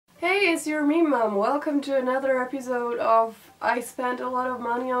guys, your me mom. Welcome to another episode of I spent a lot of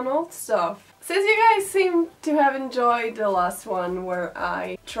money on old stuff. Since you guys seem to have enjoyed the last one where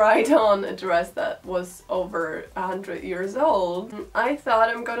I tried on a dress that was over 100 years old, I thought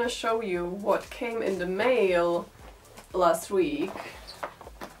I'm gonna show you what came in the mail last week.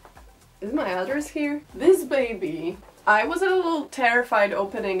 Is my address here? This baby. I was a little terrified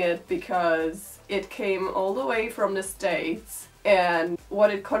opening it because it came all the way from the States. And what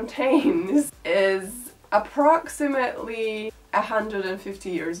it contains is approximately 150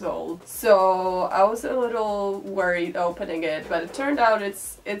 years old. So I was a little worried opening it, but it turned out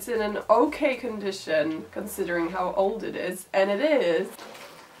it's in an okay condition considering how old it is. And it is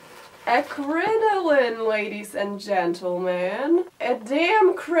a crinoline, ladies and gentlemen. A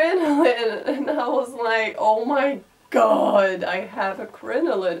damn crinoline. And I was like, oh my God, I have a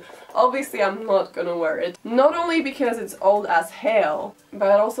crinoline. Obviously I'm not gonna wear it. Not only because it's old as hell,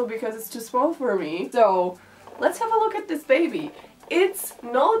 but also because it's too small for me. So let's have a look at this baby. It's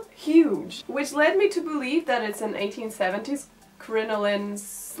not huge, which led me to believe that it's an 1870s crinoline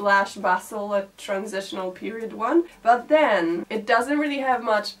slash bustle, a transitional period one, but then it doesn't really have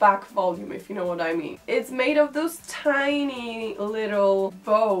much back volume, if you know what I mean. It's made of those tiny little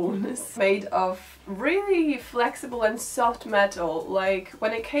bones made of really flexible and soft metal. Like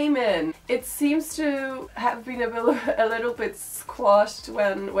when it came in, it seems to have been a little bit squashed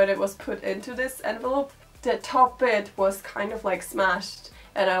when it was put into this envelope. The top bit was kind of like smashed.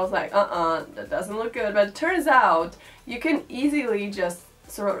 And I was like, that doesn't look good. But it turns out you can easily just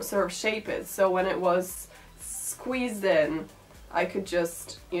sort of shape it. So when it was squeezed in, I could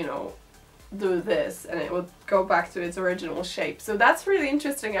just, you know, do this and it would go back to its original shape. So that's really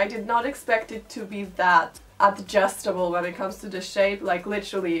interesting. I did not expect it to be that adjustable when it comes to the shape. Like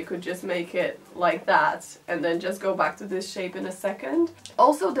literally you could just make it like that and then just go back to this shape in a second.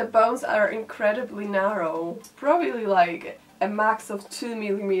 Also the bones are incredibly narrow. It's probably like a max of 2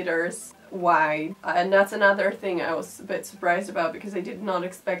 millimeters wide, and that's another thing I was a bit surprised about because I did not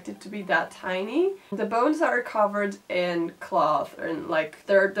expect it to be that tiny. The bones are covered in cloth, and like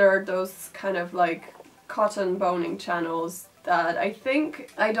there are those kind of like cotton boning channels that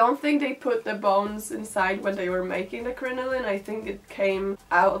I don't think they put the bones inside when they were making the crinoline. I think it came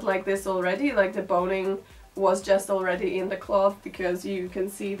out like this already, like the boning was just already in the cloth, because you can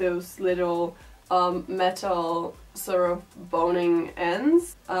see those little metal sort of boning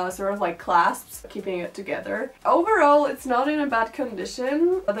ends, sort of like clasps, keeping it together. Overall, it's not in a bad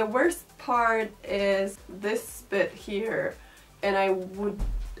condition. The worst part is this bit here, and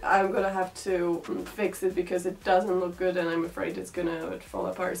I'm gonna have to fix it because it doesn't look good and I'm afraid it's gonna fall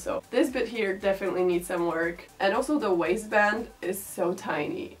apart. So this bit here definitely needs some work. And also the waistband is so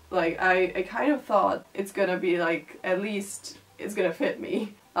tiny. Like I kind of thought it's gonna be like, at least it's gonna fit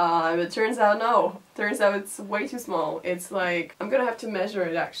me. But it turns out no. Turns out it's way too small. It's like, I'm gonna have to measure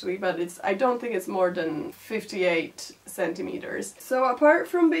it actually, but I don't think it's more than 58 centimeters. So apart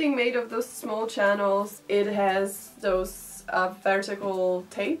from being made of those small channels, it has those vertical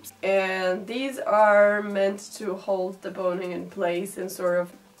tapes, and these are meant to hold the boning in place and sort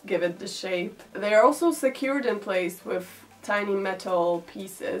of give it the shape. They are also secured in place with tiny metal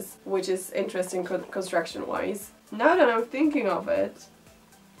pieces, which is interesting construction wise. Now that I'm thinking of it,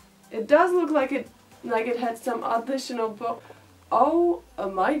 it does look like it had some additional oh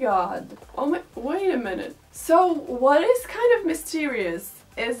my God. Wait a minute. So what is kind of mysterious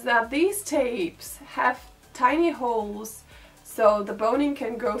is that these tapes have tiny holes so the boning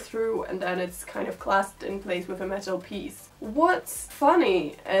can go through, and then it's kind of clasped in place with a metal piece. What's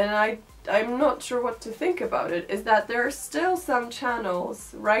funny, and I'm not sure what to think about it, is that there are still some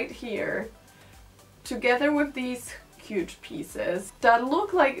channels right here together with these huge pieces that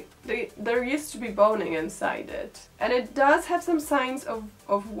look like there used to be boning inside it. And it does have some signs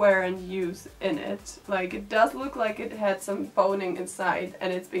of wear and use in it. Like it does look like it had some boning inside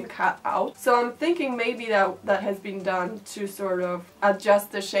and it's been cut out. So I'm thinking maybe that has been done to sort of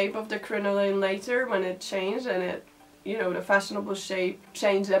adjust the shape of the crinoline later when it changed, and it, you know, the fashionable shape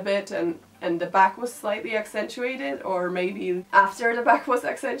changed a bit and the back was slightly accentuated, or maybe after the back was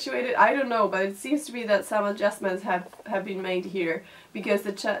accentuated, I don't know, but it seems to be that some adjustments have been made here, because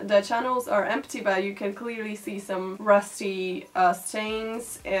the channels are empty, but you can clearly see some rusty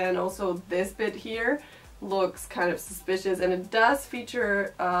stains, and also this bit here looks kind of suspicious, and it does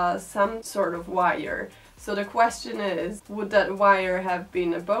feature some sort of wire. So the question is, would that wire have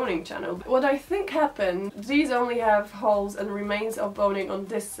been a boning channel? What I think happened, these only have holes and remains of boning on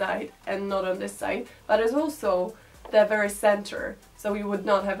this side and not on this side, but there's also the very center, so we would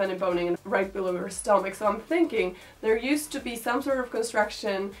not have any boning right below your stomach. So I'm thinking there used to be some sort of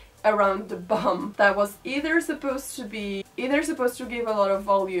construction around the bum that was either supposed to give a lot of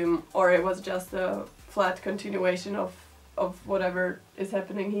volume, or it was just a flat continuation of whatever is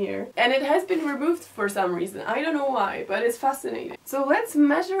happening here. And it has been removed for some reason. I don't know why, but it's fascinating. So let's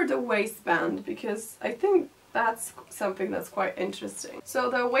measure the waistband, because I think that's something that's quite interesting. So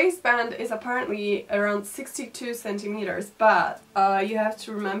the waistband is apparently around 62 centimeters, but you have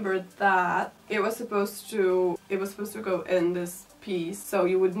to remember that it was supposed to go in this piece, so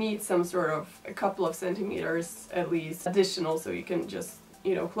you would need some sort of a couple of centimeters at least additional, so you can just,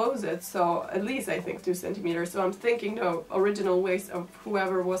 you know, close it. So at least I think 2 centimeters. So I'm thinking the original waist of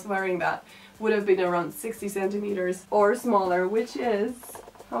whoever was wearing that would have been around 60 centimeters or smaller, which is,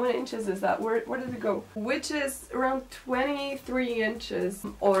 how many inches is that? Where did it go? Which is around 23 inches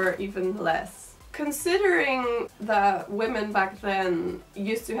or even less. Considering that women back then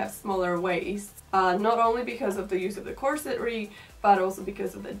used to have smaller waists, not only because of the use of the corsetry, but also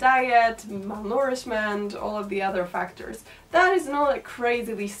because of the diet, malnourishment, all of the other factors. That is not a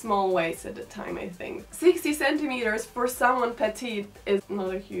crazily small waist at the time, I think. 60 centimeters for someone petite is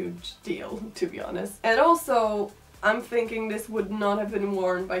not a huge deal, to be honest. And also, I'm thinking this would not have been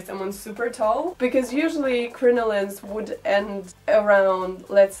worn by someone super tall, because usually crinolines would end around,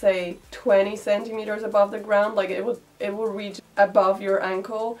 let's say, 20 centimeters above the ground, like it would reach above your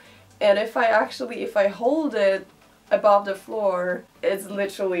ankle. And if I hold it above the floor, it's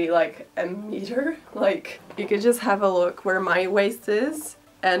literally like a meter. Like, you could just have a look where my waist is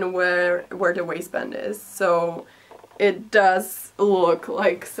and where the waistband is. So it does look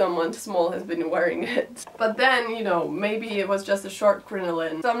like someone small has been wearing it. But then, you know, maybe it was just a short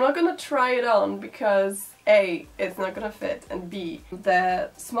crinoline. So I'm not gonna try it on because A, it's not gonna fit, and B, the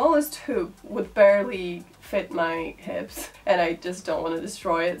smallest hoop would barely fit my hips and I just don't want to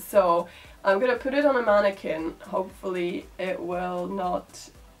destroy it. So I'm gonna put it on a mannequin. Hopefully it will not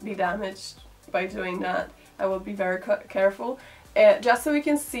be damaged by doing that. I will be very careful. Just so we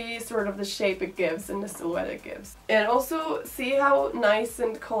can see sort of the shape it gives and the silhouette it gives. And also see how nice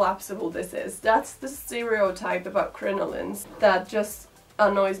and collapsible this is. That's the stereotype about crinolines that just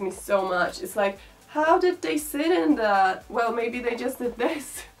annoys me so much. It's like, how did they sit in that? Well, maybe they just did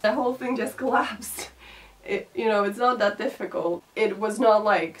this. The whole thing just collapsed. You know, it's not that difficult. It was not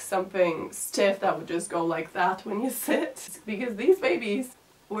like something stiff that would just go like that when you sit. Because these babies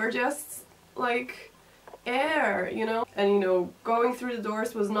were just like air, you know? And you know, going through the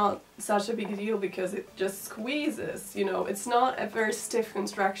doors was not such a big deal because it just squeezes, you know? It's not a very stiff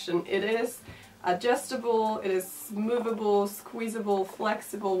construction. It is adjustable, it is movable, squeezable,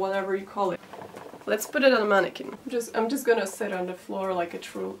 flexible, whatever you call it. Let's put it on a mannequin. I'm just gonna sit on the floor like a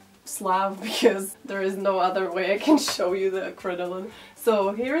true slab because there is no other way I can show you the crinoline.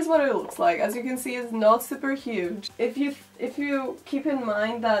 So here's what it looks like. As you can see, it's not super huge. If you keep in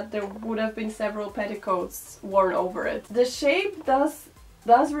mind that there would have been several petticoats worn over it, the shape does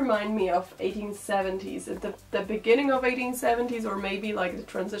remind me of 1870s, at the beginning of 1870s, or maybe like the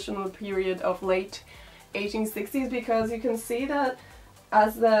transitional period of late 1860s, because you can see that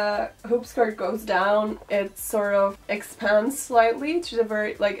as the hoop skirt goes down, it sort of expands slightly to the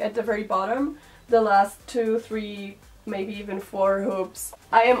very, like at the very bottom, the last 2, 3, maybe even 4 hoops.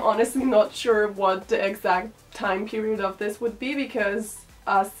 I am honestly not sure what the exact time period of this would be because,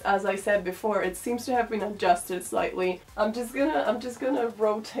 as I said before, it seems to have been adjusted slightly. I'm just gonna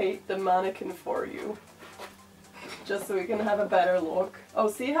rotate the mannequin for you, just so we can have a better look. Oh,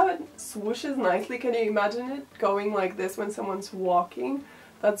 see how it swooshes nicely? Can you imagine it going like this when someone's walking?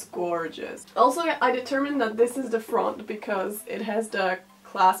 That's gorgeous. Also, I determined that this is the front because it has the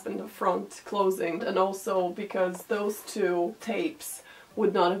clasp in the front closing, and also because those two tapes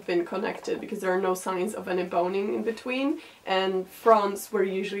would not have been connected because there are no signs of any boning in between, and fronts were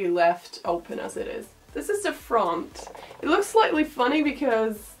usually left open as it is. This is the front. It looks slightly funny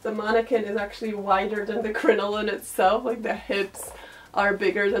because the mannequin is actually wider than the crinoline itself, like the hips are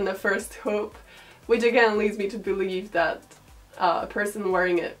bigger than the first hoop, which again leads me to believe that a person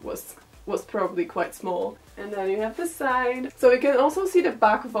wearing it was probably quite small. And then you have the side. So you can also see the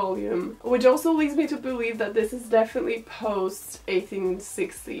back volume, which also leads me to believe that this is definitely post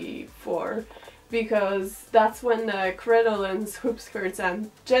 1864, because that's when the crinolines, hoop skirts,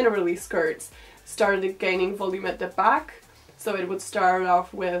 and generally skirts started gaining volume at the back. So it would start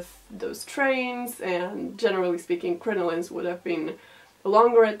off with those trains, and generally speaking crinolines would have been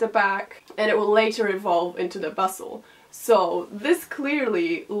longer at the back, and it will later evolve into the bustle. So this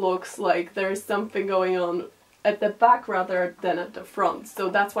clearly looks like there's something going on at the back rather than at the front. So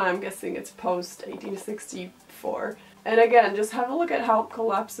that's why I'm guessing it's post 1864. And again, just have a look at how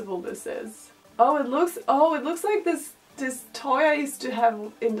collapsible this is. Oh, it looks like this toy I used to have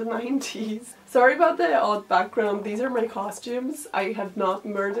in the 90s. Sorry about the odd background, these are my costumes. I have not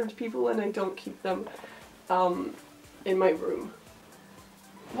murdered people and I don't keep them in my room.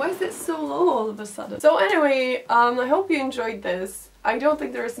 Why is it so low all of a sudden? So anyway, I hope you enjoyed this. I don't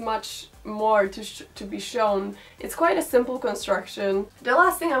think there's much more to be shown. It's quite a simple construction. The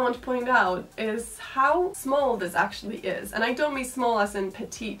last thing I want to point out is how small this actually is. And I don't mean small as in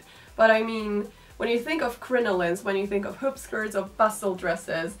petite, but I mean when you think of crinolines, when you think of hoop skirts, of bustle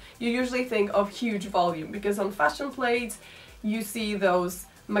dresses, you usually think of huge volume, because on fashion plates you see those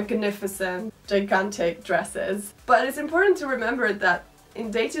magnificent, gigantic dresses. But it's important to remember that in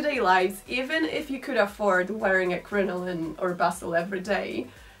day-to-day lives, even if you could afford wearing a crinoline or bustle every day,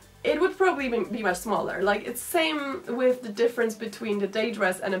 it would probably be much smaller. Like, it's same with the difference between the day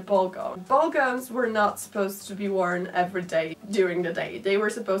dress and a ball gown. Ball gowns were not supposed to be worn every day during the day. They were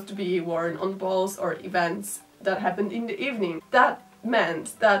supposed to be worn on balls or events that happened in the evening. That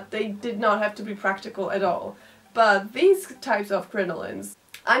meant that they did not have to be practical at all. But these types of crinolines,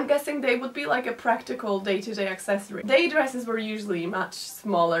 I'm guessing they would be like a practical day-to-day accessory. Day dresses were usually much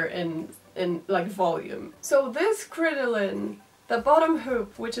smaller in like volume. So this crinoline, the bottom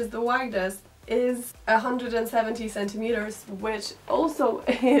hoop, which is the widest, is 170 centimeters, which also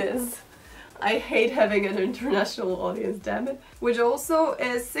is, I hate having an international audience, damn it, which also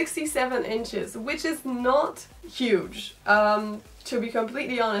is 67 inches, which is not huge. To be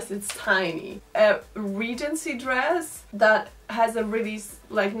completely honest, it's tiny. A Regency dress that has a really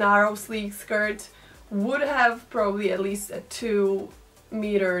like narrow sleek skirt would have probably at least a 2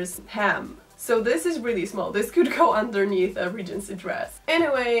 meters hem. So this is really small. This could go underneath a Regency dress.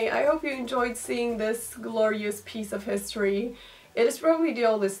 Anyway, I hope you enjoyed seeing this glorious piece of history. It is probably the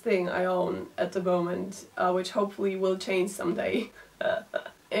oldest thing I own at the moment, which hopefully will change someday.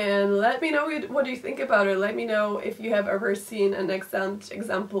 And let me know what you think about it. Let me know if you have ever seen an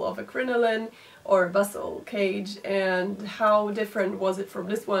example of a crinoline or a bustle cage and how different was it from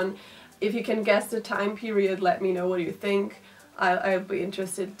this one. If you can guess the time period, let me know what you think. I'll be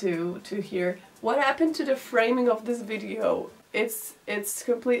interested to hear what happened to the framing of this video. It's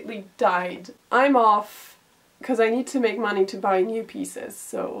completely died. I'm off because I need to make money to buy new pieces,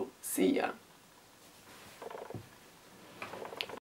 so see ya.